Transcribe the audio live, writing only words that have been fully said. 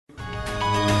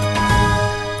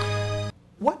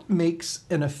makes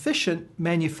an efficient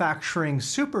manufacturing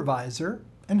supervisor,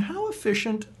 and how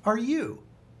efficient are you?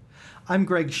 I'm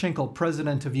Greg Schinkel,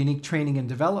 President of Unique Training and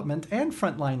Development and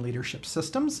Frontline Leadership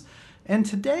Systems, and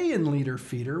today in Leader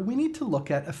Feeder we need to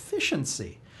look at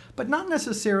efficiency, but not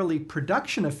necessarily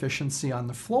production efficiency on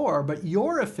the floor, but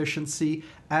your efficiency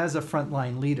as a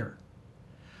frontline leader.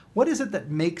 What is it that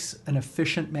makes an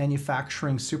efficient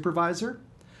manufacturing supervisor?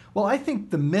 Well, I think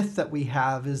the myth that we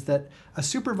have is that a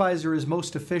supervisor is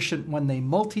most efficient when they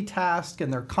multitask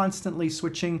and they're constantly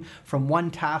switching from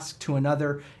one task to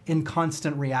another in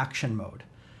constant reaction mode.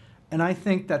 And I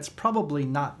think that's probably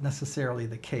not necessarily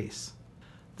the case.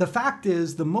 The fact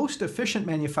is, the most efficient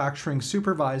manufacturing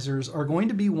supervisors are going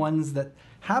to be ones that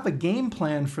have a game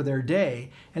plan for their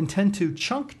day and tend to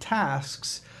chunk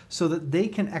tasks so that they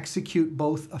can execute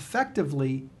both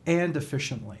effectively and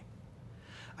efficiently.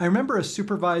 I remember a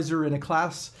supervisor in a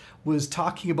class was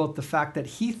talking about the fact that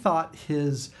he thought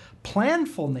his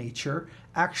planful nature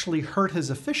actually hurt his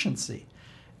efficiency.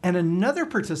 And another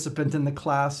participant in the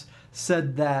class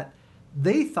said that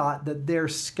they thought that their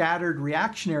scattered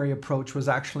reactionary approach was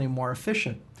actually more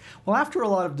efficient. Well, after a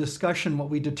lot of discussion, what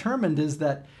we determined is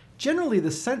that generally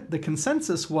the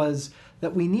consensus was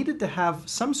that we needed to have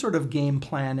some sort of game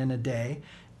plan in a day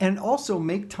and also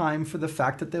make time for the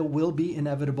fact that there will be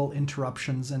inevitable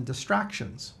interruptions and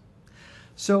distractions.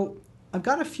 So I've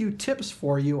got a few tips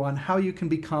for you on how you can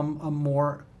become a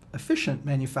more efficient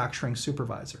manufacturing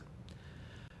supervisor.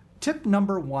 Tip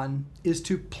number 1 is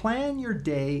to plan your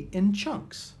day in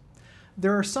chunks.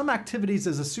 There are some activities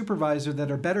as a supervisor that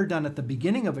are better done at the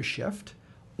beginning of a shift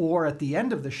or at the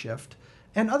end of the shift,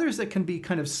 and others that can be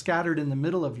kind of scattered in the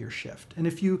middle of your shift. And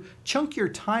if you chunk your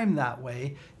time that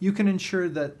way, you can ensure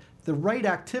that the right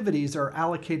activities are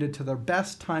allocated to the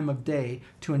best time of day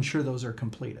to ensure those are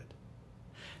completed.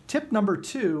 Tip number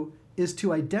 2 is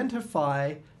to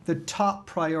identify the top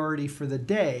priority for the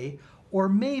day, or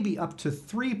maybe up to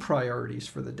 3 priorities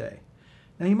for the day.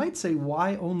 Now you might say,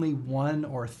 why only 1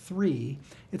 or 3?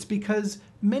 It's because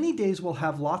many days will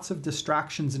have lots of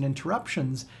distractions and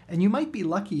interruptions, and you might be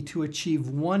lucky to achieve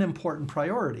one important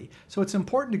priority. So it's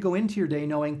important to go into your day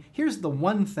knowing, here's the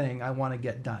one thing I want to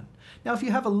get done. Now, if you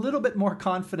have a little bit more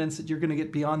confidence that you're going to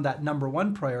get beyond that number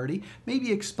 1 priority,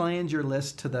 maybe expand your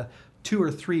list to the 2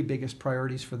 or 3 biggest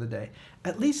priorities for the day.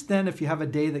 At least then, if you have a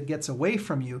day that gets away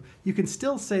from you, you can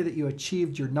still say that you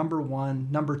achieved your number 1,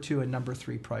 number 2, and number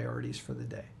 3 priorities for the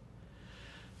day.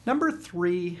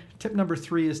 Tip number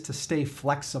 3 is to stay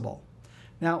flexible.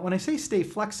 Now, when I say stay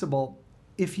flexible,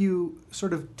 if you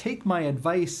sort of take my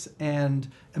advice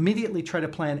and immediately try to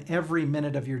plan every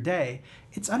minute of your day,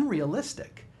 it's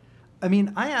unrealistic. I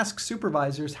mean, I ask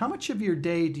supervisors, how much of your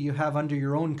day do you have under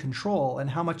your own control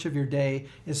and how much of your day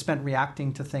is spent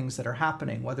reacting to things that are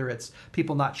happening, whether it's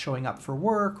people not showing up for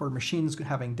work or machines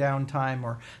having downtime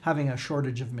or having a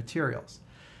shortage of materials?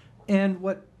 And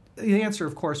the answer,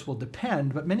 of course, will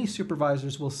depend, but many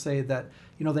supervisors will say that,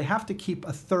 they have to keep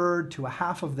a third to a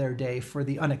half of their day for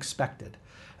the unexpected.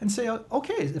 And say,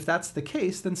 okay, if that's the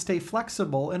case, then stay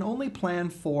flexible and only plan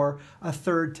for a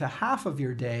third to half of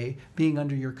your day being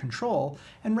under your control,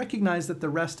 and recognize that the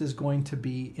rest is going to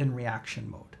be in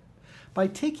reaction mode. By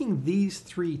taking these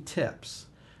 3 tips,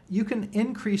 you can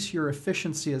increase your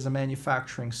efficiency as a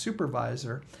manufacturing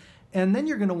supervisor, and then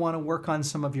you're going to want to work on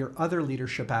some of your other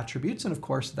leadership attributes, and of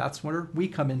course, that's where we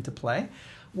come into play.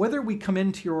 Whether we come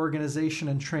into your organization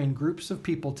and train groups of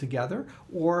people together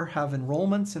or have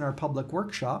enrollments in our public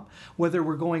workshop, whether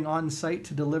we're going on site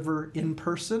to deliver in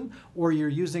person or you're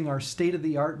using our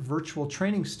state-of-the-art virtual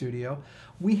training studio,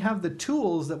 we have the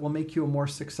tools that will make you a more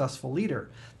successful leader.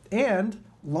 And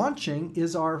launching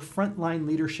is our Frontline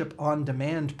Leadership on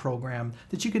Demand program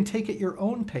that you can take at your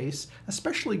own pace,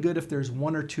 especially good if there's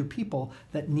 1 or 2 people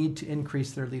that need to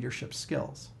increase their leadership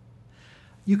skills.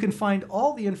 You can find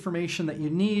all the information that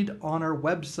you need on our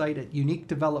website at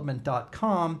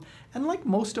uniquedevelopment.com. And like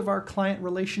most of our client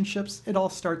relationships, it all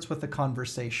starts with a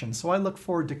conversation. So I look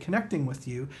forward to connecting with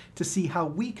you to see how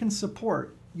we can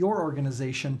support your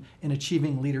organization in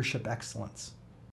achieving leadership excellence.